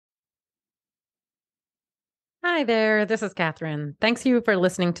Hi there, this is Catherine. Thanks you for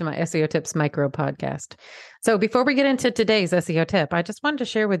listening to my SEO Tips micro podcast. So, before we get into today's SEO tip, I just wanted to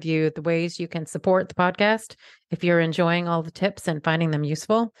share with you the ways you can support the podcast if you're enjoying all the tips and finding them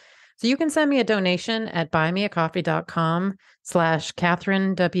useful. So, you can send me a donation at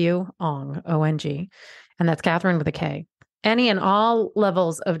buymeacoffee.com/Catherine W. Ong, O-N-G. And that's Catherine with a K. Any and all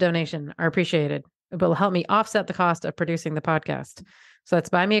levels of donation are appreciated. It will help me offset the cost of producing the podcast. So, that's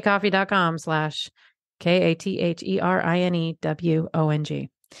buymeacoffee.com/KATHERINEWONG.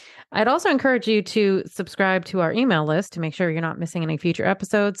 I'd also encourage you to subscribe to our email list to make sure you're not missing any future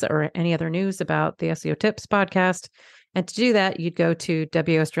episodes or any other news about the SEO Tips podcast. And to do that, you'd go to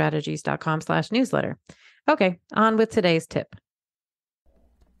wostrategies.com/newsletter. Okay, on with today's tip.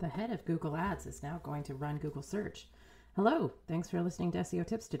 The head of Google Ads is now going to run Google Search. Hello, thanks for listening to SEO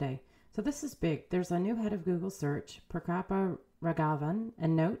Tips today. So this is big. There's a new head of Google Search, Prabhakar Raghavan,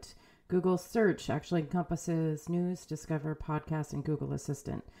 and note, Google Search actually encompasses News, Discover, Podcast, and Google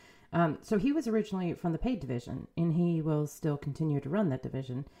Assistant. So he was originally from the paid division, and he will still continue to run that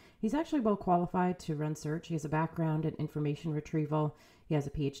division. He's actually well qualified to run search. He has a background in information retrieval. He has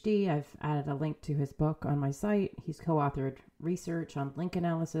a PhD. I've added a link to his book on my site. He's co-authored research on link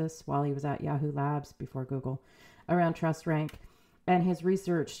analysis while he was at Yahoo Labs before Google around TrustRank. And his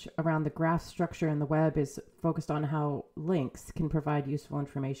research around the graph structure in the web is focused on how links can provide useful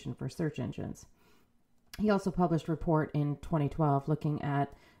information for search engines. He also published a report in 2012 looking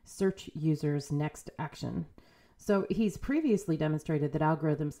at search users' next action. So he's previously demonstrated that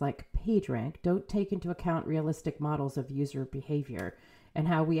algorithms like PageRank don't take into account realistic models of user behavior and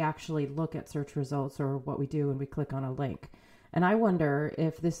how we actually look at search results or what we do when we click on a link. And I wonder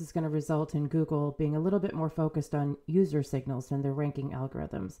if this is going to result in Google being a little bit more focused on user signals than their ranking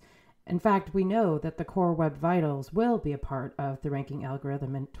algorithms. In fact, we know that the core Web Vitals will be a part of the ranking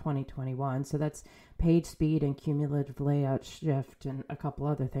algorithm in 2021. So that's page speed and cumulative layout shift and a couple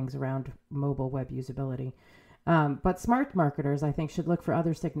other things around mobile web usability. But smart marketers, I think, should look for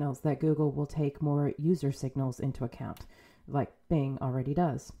other signals that Google will take more user signals into account, like Bing already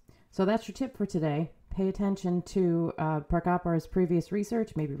does. So that's your tip for today. Pay attention to Prabhakar's previous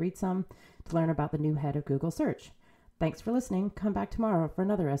research, maybe read some to learn about the new head of Google Search. Thanks for listening. Come back tomorrow for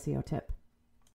another SEO tip.